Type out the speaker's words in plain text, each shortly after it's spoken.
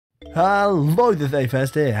Hello there,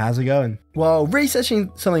 First here, how's it going? While researching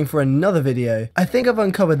something for another video, I think I've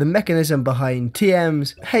uncovered the mechanism behind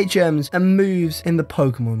TMs, HMs, and moves in the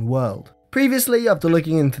Pokemon world. Previously, after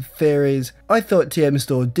looking into theories, I thought TMs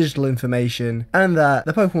stored digital information and that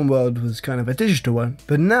the Pokemon world was kind of a digital one,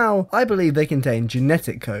 but now I believe they contain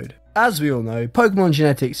genetic code. As we all know, Pokemon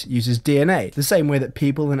genetics uses DNA, the same way that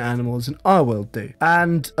people and animals in our world do.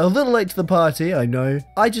 And a little late to the party, I know,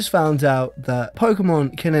 I just found out that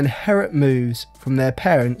Pokemon can inherit moves from their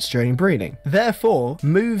parents during breeding. Therefore,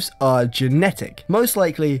 moves are genetic. Most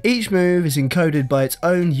likely, each move is encoded by its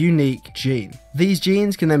own unique gene. These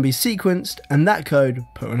genes can then be sequenced and that code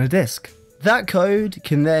put on a disc. That code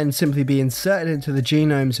can then simply be inserted into the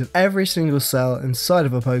genomes of every single cell inside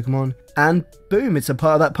of a Pokemon, and boom, it's a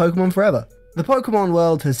part of that Pokemon forever. The Pokemon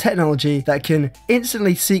world has technology that can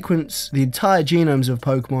instantly sequence the entire genomes of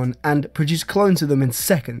Pokemon and produce clones of them in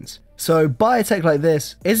seconds. So biotech like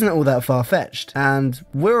this isn't all that far-fetched, and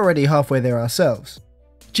we're already halfway there ourselves.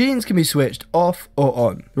 Genes can be switched off or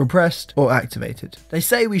on, repressed or activated. They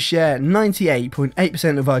say we share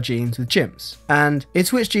 98.8% of our genes with chimps, and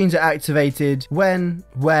it's which genes are activated, when,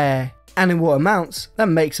 where, and in what amounts that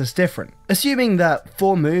makes us different. Assuming that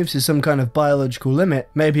 4 moves is some kind of biological limit,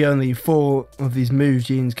 maybe only 4 of these move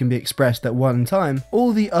genes can be expressed at one time,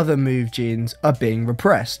 all the other move genes are being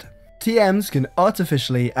repressed. TMs can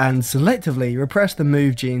artificially and selectively repress the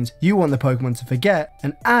move genes you want the Pokemon to forget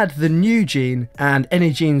and add the new gene and any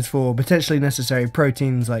genes for potentially necessary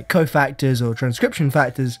proteins like cofactors or transcription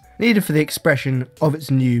factors needed for the expression of its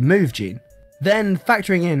new move gene. Then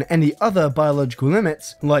factoring in any other biological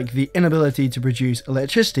limits like the inability to produce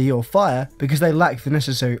electricity or fire because they lack the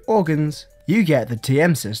necessary organs, you get the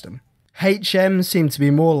TM system. HMs seem to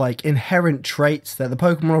be more like inherent traits that the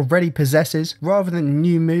Pokemon already possesses rather than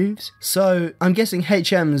new moves, so I'm guessing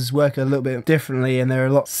HMs work a little bit differently and they're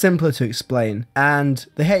a lot simpler to explain, and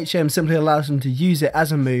the HM simply allows them to use it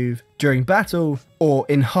as a move during battle or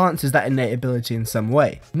enhances that innate ability in some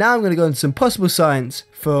way. Now I'm going to go into some possible science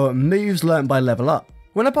for moves learnt by level up.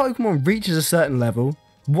 When a Pokemon reaches a certain level,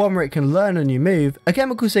 one where it can learn a new move, a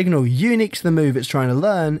chemical signal unique to the move it's trying to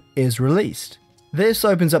learn is released. This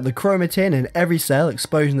opens up the chromatin in every cell,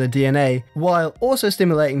 exposing the DNA, while also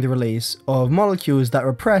stimulating the release of molecules that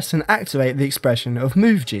repress and activate the expression of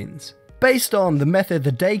move genes. Based on the method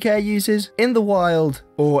the daycare uses, in the wild,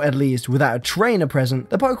 or at least without a trainer present,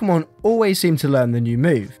 the Pokemon always seem to learn the new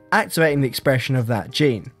move, activating the expression of that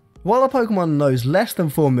gene. While a Pokemon knows less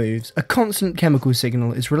than 4 moves, a constant chemical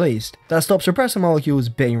signal is released that stops repressor molecules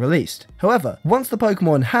being released. However, once the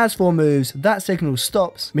Pokemon has 4 moves, that signal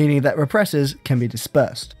stops, meaning that repressors can be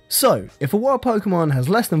dispersed. So, if a wild Pokemon has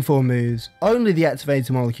less than 4 moves, only the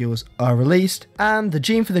activated molecules are released, and the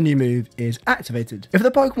gene for the new move is activated. If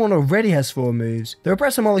the Pokemon already has 4 moves, the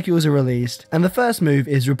repressor molecules are released, and the first move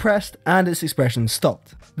is repressed and its expression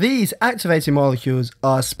stopped. These activating molecules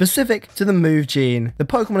are specific to the move gene the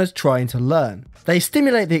Pokemon is trying to learn. They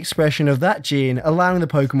stimulate the expression of that gene, allowing the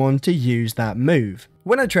Pokemon to use that move.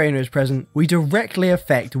 When a trainer is present, we directly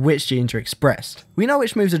affect which genes are expressed. We know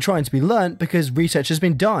which moves are trying to be learnt because research has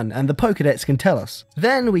been done and the Pokédex can tell us.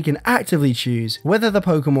 Then we can actively choose whether the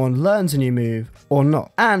Pokemon learns a new move or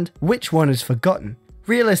not, and which one is forgotten.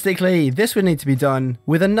 Realistically, this would need to be done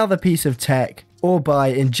with another piece of tech or by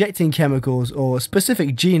injecting chemicals or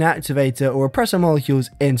specific gene activator or repressor molecules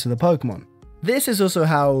into the Pokemon. This is also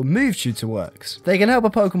how Move Tutor works. They can help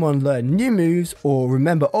a Pokemon learn new moves or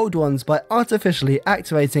remember old ones by artificially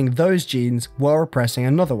activating those genes while repressing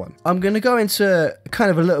another one. I'm going to go into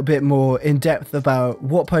kind of a little bit more in depth about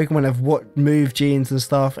what Pokemon have what move genes and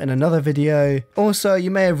stuff in another video. Also,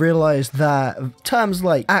 you may have realized that terms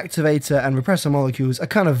like activator and repressor molecules are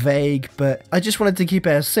kind of vague, but I just wanted to keep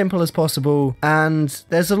it as simple as possible, and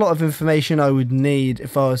there's a lot of information I would need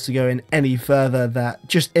if I was to go in any further that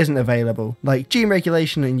just isn't available. Like, gene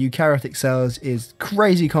regulation in eukaryotic cells is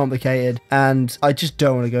crazy complicated, and I just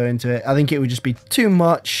don't want to go into it. I think it would just be too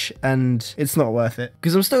much, and it's not worth it.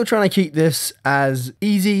 Because I'm still trying to keep this as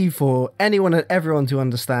easy for anyone and everyone to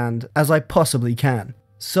understand as I possibly can.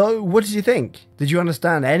 So, what did you think? Did you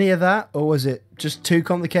understand any of that? Or was it just too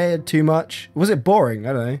complicated, too much? Was it boring?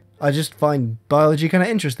 I don't know. I just find biology kind of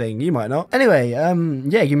interesting. You might not. Anyway,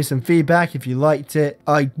 yeah, give me some feedback if you liked it.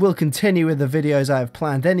 I will continue with the videos I have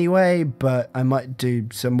planned anyway, but I might do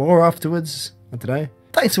some more afterwards. I don't know.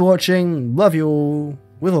 Thanks for watching. Love you all.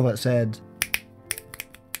 With all that said,